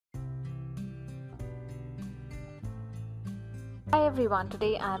Hi everyone,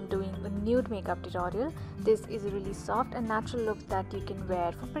 today I am doing a nude makeup tutorial. This is a really soft and natural look that you can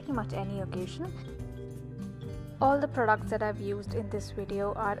wear for pretty much any occasion. All the products that I've used in this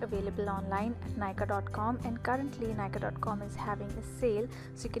video are available online at Nykaa.com, and currently Nykaa.com is having a sale,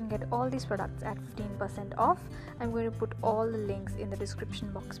 so you can get all these products at 15% off. I'm going to put all the links in the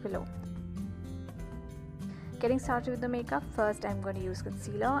description box below. Getting started with the makeup, first I'm going to use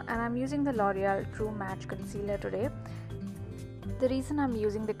concealer, and I'm using the L'Oreal True Match Concealer today. The reason I'm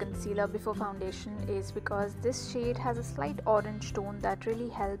using the concealer before foundation is because this shade has a slight orange tone that really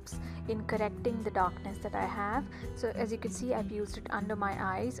helps in correcting the darkness that I have. So as you can see, I've used it under my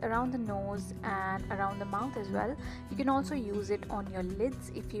eyes, around the nose and around the mouth as well. You can also use it on your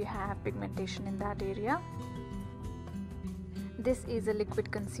lids if you have pigmentation in that area. This is a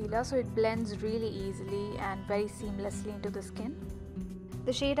liquid concealer, so it blends really easily and very seamlessly into the skin.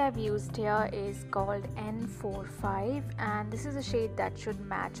 The shade I've used here is called N45, and this is a shade that should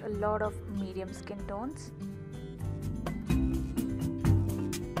match a lot of medium skin tones.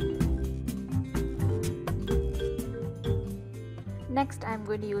 Next, I'm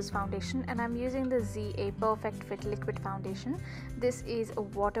going to use foundation, and I'm using the ZA Perfect Fit Liquid Foundation. This is a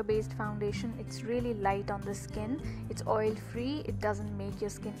water-based foundation. It's really light on the skin. It's oil-free. It doesn't make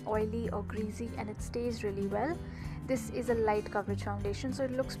your skin oily or greasy, and it stays really well. This is a light coverage foundation, so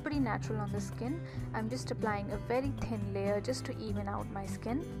it looks pretty natural on the skin. I'm just applying a very thin layer just to even out my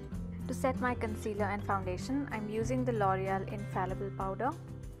skin. To set my concealer and foundation, I'm using the L'Oreal Infallible Powder.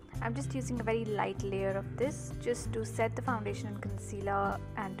 I'm just using a very light layer of this just to set the foundation and concealer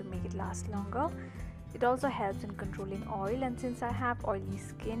and to make it last longer. It also helps in controlling oil, and since I have oily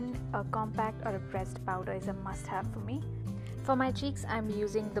skin, a compact or a pressed powder is a must-have for me. For my cheeks, I'm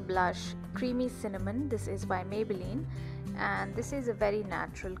using the blush Creamy Cinnamon. This is by Maybelline, and this is a very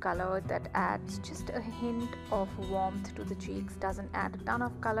natural color that adds just a hint of warmth to the cheeks, doesn't add a ton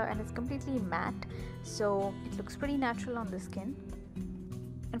of color, and it's completely matte, so it looks pretty natural on the skin.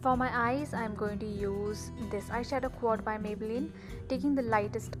 And for my eyes, I'm going to use this eyeshadow quad by Maybelline. Taking the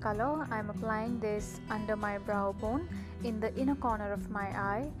lightest color, I'm applying this under my brow bone in the inner corner of my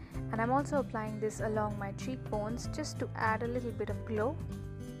eye, and I'm also applying this along my cheekbones just to add a little bit of glow.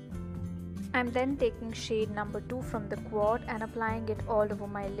 I'm then taking shade number 2 from the quad and applying it all over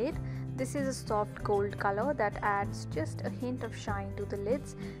my lid. This is a soft gold color that adds just a hint of shine to the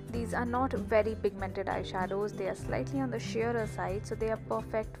lids. These are not very pigmented eyeshadows, they are slightly on the sheerer side, so they are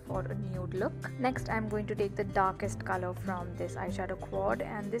perfect for a nude look. Next, I'm going to take the darkest color from this eyeshadow quad,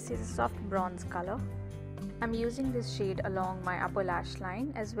 and this is a soft bronze color. I'm using this shade along my upper lash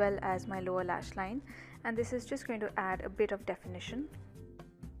line as well as my lower lash line, and this is just going to add a bit of definition.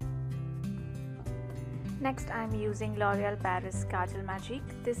 Next, I'm using L'Oreal Paris Kajal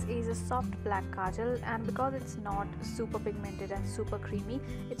Magique. This is a soft black kajal, and because it's not super pigmented and super creamy,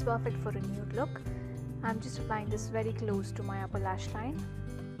 it's perfect for a nude look. I'm just applying this very close to my upper lash line.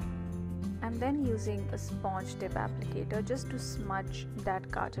 I'm then using a sponge tip applicator just to smudge that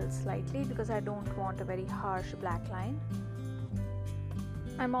kajal slightly because I don't want a very harsh black line.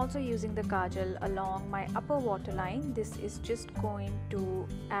 I'm also using the kajal along my upper waterline. This is just going to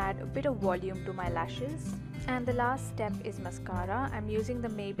add a bit of volume to my lashes. And the last step is mascara. I'm using the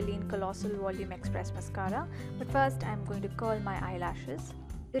Maybelline Colossal Volume Express Mascara, but first I'm going to curl my eyelashes.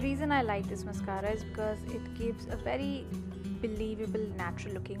 The reason I like this mascara is because it gives a very believable,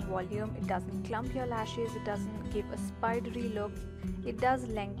 natural looking volume. It doesn't clump your lashes, it doesn't give a spidery look. It does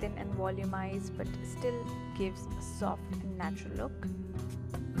lengthen and volumize, but still gives a soft and natural look.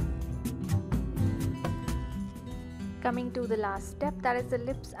 Coming to the last step, that is the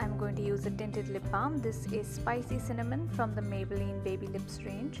lips, I'm going to use a tinted lip balm. This is Spicy Cinnamon from the Maybelline Baby Lips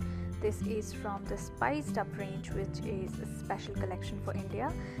range. This is from the Spiced Up range, which is a special collection for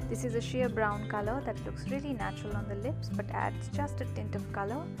India. This is a sheer brown color that looks really natural on the lips but adds just a tint of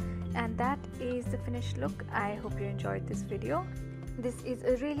color. And that is the finished look. I hope you enjoyed this video. This is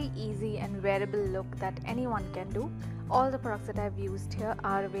a really easy and wearable look that anyone can do. All the products that I've used here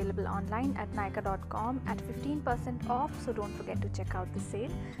are available online at Nykaa.com at 15% off, so don't forget to check out the sale.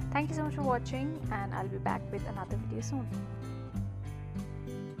 Thank you so much for watching, and I'll be back with another video soon.